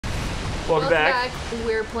Welcome back.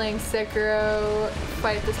 We're playing Sekiro.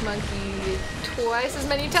 Fight this monkey twice as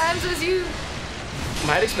many times as you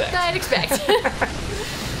might expect.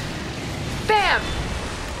 Bam!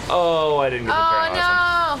 Oh, I didn't get the parry. Oh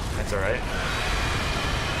no! That's alright.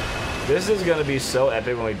 This is gonna be so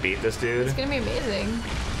epic when we beat this dude. It's gonna be amazing.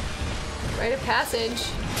 Rite of passage.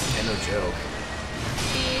 Yeah, no joke.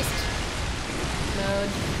 Beast. Mode.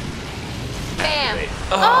 Bam! Wait.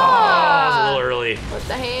 Oh, that was a little early. What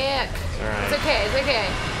the heck? All right. It's okay, it's okay.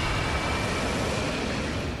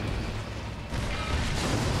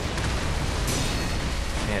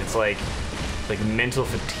 Man, it's like mental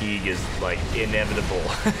fatigue is like inevitable.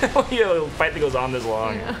 You know, a fight that goes on this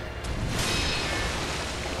long. Yeah.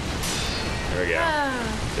 There we go.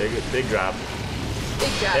 Big drop.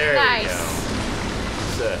 Big drop. There nice.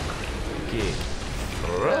 we go.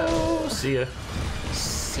 Oh, see ya.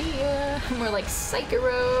 See ya. More like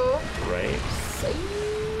Sekiro. Right.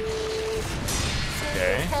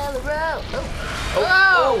 Okay.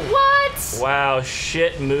 Oh, what? Wow,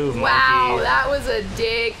 shit move, monkey. Wow, that was a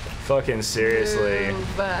dick. Fucking seriously. Move.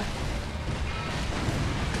 Damn.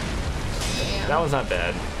 That was not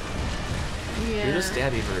bad. Yeah. Do the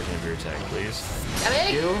stabby version of your attack, please. Stab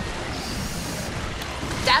it. You?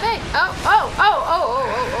 Stab it. Oh,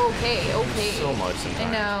 okay. So much sometimes. I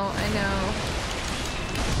know.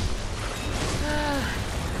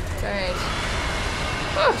 It's alright.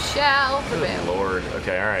 Oh, shall. Good lord.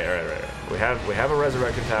 Okay, alright. We have a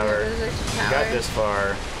resurrection tower. We got this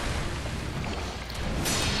far.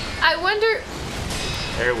 I wonder.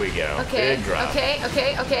 There we go. Okay. Big drop.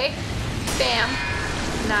 Okay. Bam.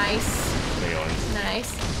 Nice. Going.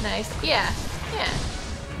 Nice. Yeah.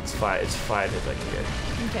 It's five hits I can get.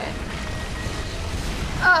 Okay.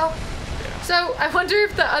 Oh. Yeah. So I wonder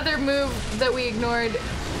if the other move that we ignored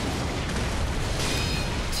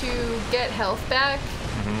to get health back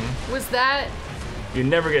was that. You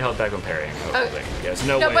never get health back when parrying. I think. Yes.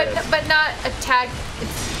 No way. But not attack.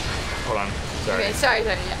 Hold on. Sorry. Okay. Sorry.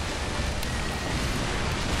 Yeah.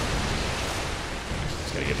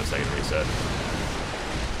 Just gonna give him a second reset.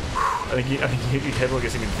 I think everyone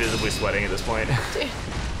gets to be visibly sweating at this point. Dude.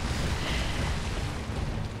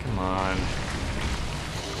 Come on.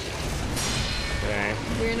 Okay.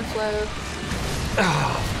 We're in a flow.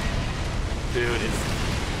 Oh, dude,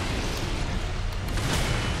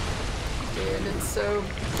 it's so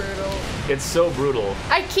brutal. It's so brutal.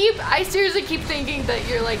 I seriously keep thinking that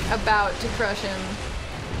you're like about to crush him.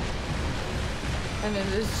 And it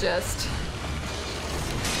is just.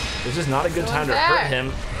 It's just not a good So time to unfair. hurt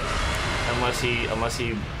him unless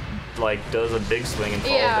he like does a big swing and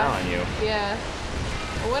falls down on you. Yeah.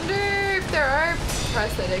 I wonder if there are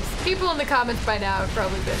prosthetics. People in the comments by now have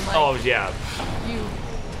probably been like, Oh yeah.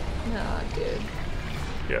 No, dude.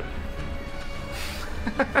 Yep.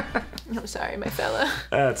 I'm sorry, my fella.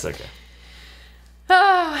 That's okay.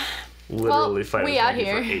 Oh, Literally fight we with out monkey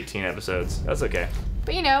here. for 18 episodes. That's okay.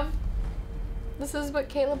 But you know, this is what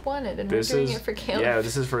Caleb wanted, and we're doing it for Caleb. Yeah,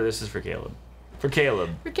 this is for Caleb. For Caleb.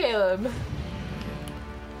 For Caleb.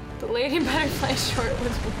 The Lady Butterfly short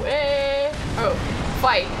was way. Oh,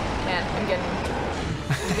 fight. Man, I'm getting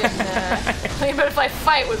Lady Butterfly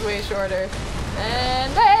fight was way shorter.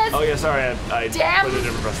 And this. Oh yeah, sorry, I Damn put a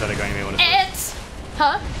different prosthetic on you. May want to It's.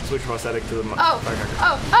 Huh? switch prosthetic to the firecracker.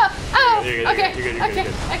 Oh. You're good, Okay. you're good. Okay.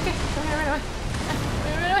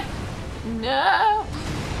 Run away. No.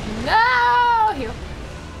 Heal.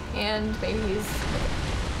 And maybe he's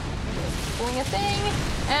pulling a thing.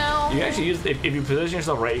 Ow. You can actually use, if you position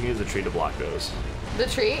yourself right, you can use the tree to block those. The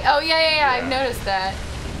tree? Oh, yeah. I've noticed that.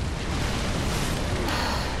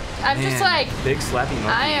 I'm just like, big slappy monkey.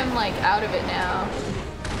 I am like out of it now. In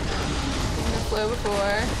the flow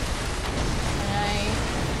before. And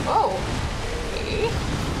okay.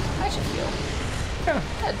 I should heal. Yeah.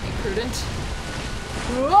 That'd be prudent.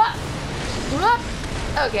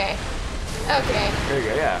 Okay. There you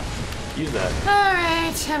go, yeah. Use that.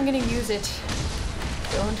 Alright, I'm gonna use it.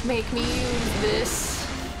 Don't make me use this.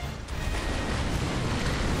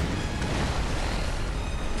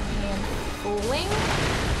 And pulling.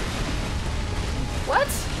 What?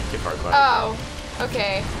 Get far clap. Oh,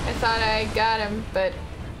 okay. I thought I got him, but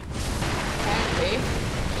apparently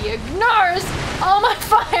he ignores all my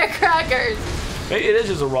firecrackers. It is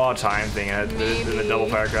just a raw time thing, and the double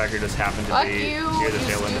firecracker just happened to Fuck be you, near the you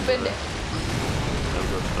tail end stupid.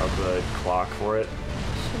 of the clock for it.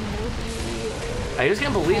 I just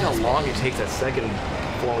can't believe how long it takes that second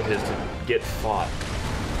form of his to get fought.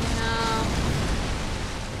 No.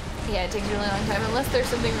 Yeah, it takes a really long time, unless there's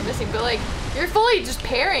something we're missing. But like, you're fully just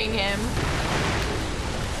parrying him.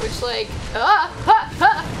 Which like,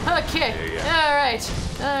 okay. There you go. Alright,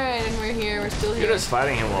 and we're still here. You're just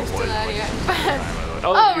fighting him while Still poisoned. out Like, here.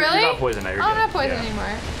 oh, Really? You're not poisoned now. You're I'm good. not poisoned Yeah.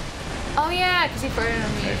 anymore. Oh yeah, because he farted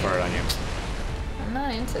on me. He farted on you. I'm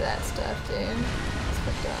not into that stuff, dude. It's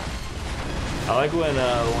fucked up. I like when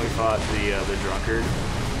we fought the drunkard,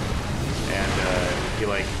 and he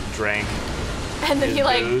like drank And then his he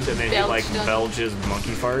like booze, and then he like belched on- belched his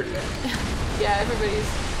monkey fart. Yeah, everybody's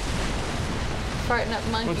farting up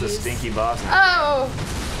monkeys. What's a stinky boss? Oh!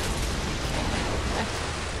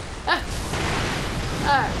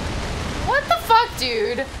 What the fuck,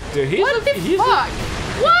 dude? Dude, he's What the fuck?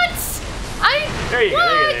 What? There you go, What?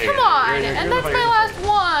 there you go, Come on. And that's my last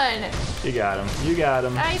one. You got him. You got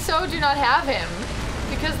him. I so do not have him.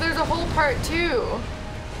 Because there's a whole part 2.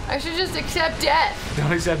 I should just accept death.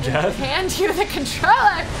 Don't accept death. Hand you the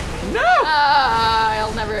controller. No!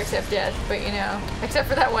 I'll never accept death, but you know, except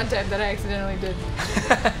for that one time that I accidentally did.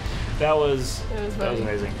 that was funny.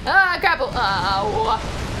 amazing. Ah, grapple. Oh.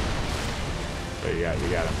 But you got him.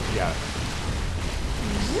 You got it.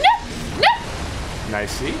 No! No!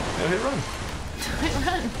 Nice. See? No hit run.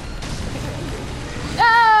 Run.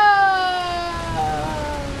 No!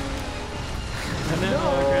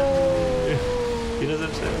 No. He does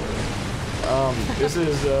upset. This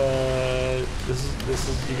is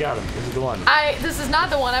you got him. This is the one. This is not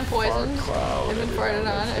the one. I'm poisoned. Cloud. I've been farted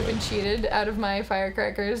on. I've been cheated out of my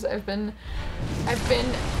firecrackers. I've been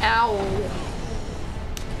ow.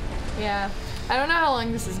 Yeah. I don't know how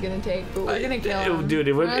long this is gonna take, but we're gonna kill him.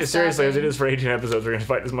 Dude, seriously, as it is for 18 episodes, we're gonna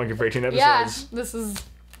fight this monkey for 18 episodes. Yeah, this is.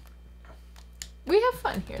 We have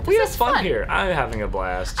fun here. We have fun here. I'm having a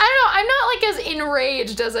blast. I don't know. I'm not like as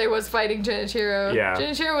enraged as I was fighting Genichiro. Yeah.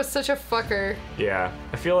 Genichiro was such a fucker. Yeah.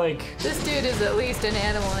 I feel like. This dude is at least an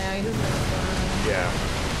animal now. He doesn't know what's going on. Yeah.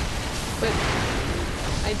 But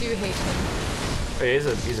I do hate him. He's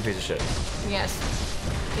a piece of shit. Yes.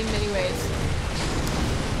 In many ways.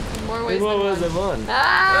 In more ways than one.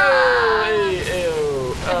 Ah! Oh,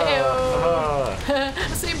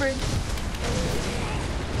 ew. Same breed.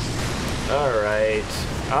 Alright.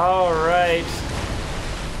 Alright.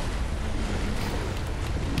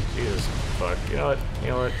 Jesus fuck. You know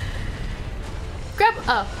what? Grab.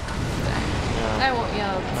 Oh. No, I won't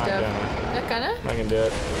yell at not stuff. gonna. Not gonna? I can do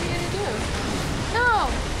it. What are you gonna do? No.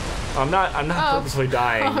 I'm not purposely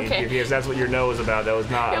dying Okay. because that's what your no was about. That was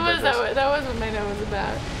not on purpose. That was what my no was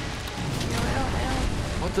about. No, I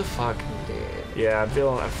don't. What the fuck? Dude. Yeah, I'm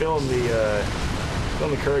feeling the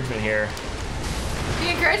encouragement here. The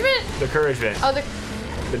encouragement? The encouragement. Oh,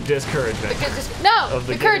 the discouragement. No, Of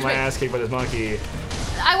the the getting my encouragement. ass kicked by this monkey.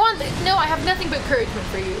 I have nothing but encouragement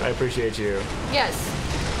for you. I appreciate you. Yes.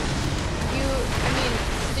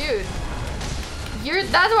 Dude.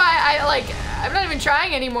 That's why I'm not even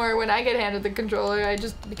trying anymore when I get handed the controller.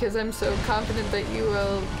 Because I'm so confident that you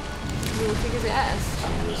will kick his ass.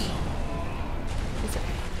 It's okay.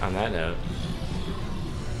 On that note.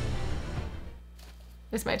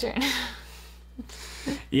 It's my turn.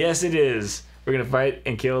 Yes, it is. We're gonna fight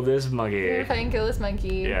and kill this monkey. We're gonna fight and kill this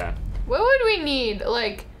monkey. Yeah. What would we need?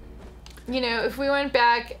 Like, if we went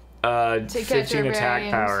back to catch 15 our attack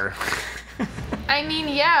bearings. power. I mean,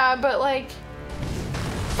 yeah, but like,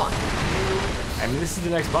 fuck. I mean, this is the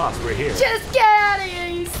next boss. We're here. Just get out of here,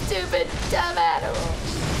 you stupid dumb animal.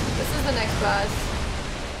 This is the next boss.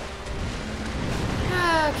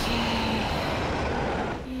 Okay.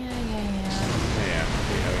 Yeah. Yeah.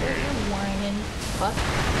 You're whining. Fuck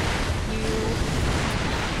you.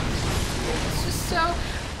 It's just so.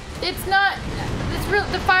 It's not. It's real.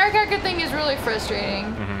 The firecracker thing is really frustrating.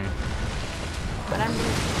 Mm-hmm. But I'm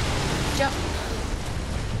gonna jump.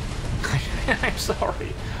 I'm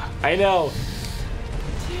sorry. I know.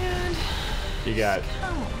 Dude. You got.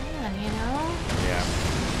 Come on, Yeah.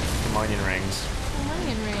 Some onion rings.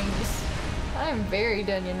 Onion rings. I am very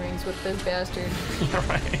Donion rings with this bastard. You're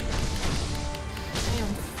right. I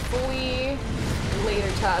am fully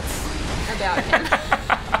later tots about him.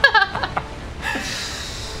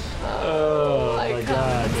 Oh my like,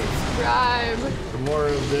 god. Subscribe. For more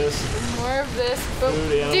of this. More of this. But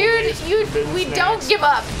Food, animal dude, waste, forbidden we snacks. don't give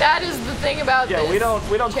up. That is the thing about this. Yeah, we don't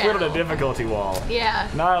quit on channel. a difficulty wall. Yeah.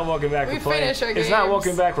 Not welcome back. We We're playing. finish our It's not games.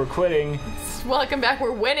 welcome back. We're quitting. Welcome back.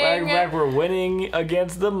 We're winning. Welcome back. We're winning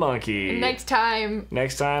against the monkey. Next time.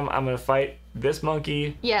 Next time, I'm gonna fight this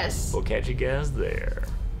monkey. Yes. We'll catch you guys there.